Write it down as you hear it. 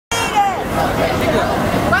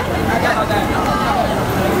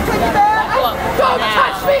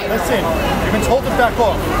Listen, you've been told to back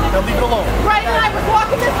off. Now leave it alone. Right, and I was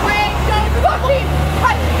walking this way. Don't fucking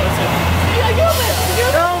touch me. You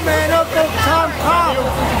listen. No, man, Uncle Tom.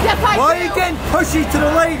 Yes, I Why do. are you getting pushy to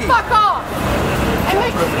the lady? Fuck off. And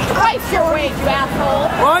make twice your wage, you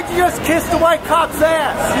asshole. Why don't you just kiss the white cop's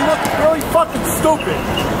ass? You look really fucking stupid.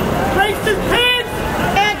 Racist pants!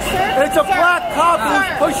 It's a black cop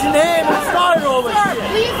who's pushing him and started all this shit.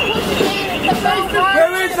 Please push me.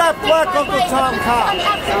 Where is that black Uncle Tom cop?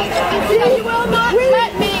 You will not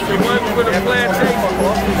let me. The one with a plantation.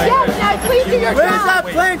 Yes, now please do your job. Where's that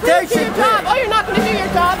plantation? Please do your job. Oh, you're not going to do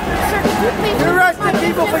your job. Sir, please. You arrested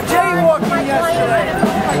people for jaywalking yesterday.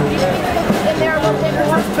 In there a little bit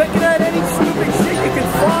more. Just picking at any stupid shit you can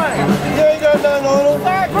find. You ain't got nothing on him.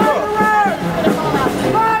 Sir,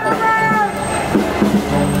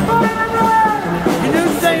 You do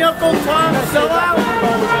say Uncle Tom sell out?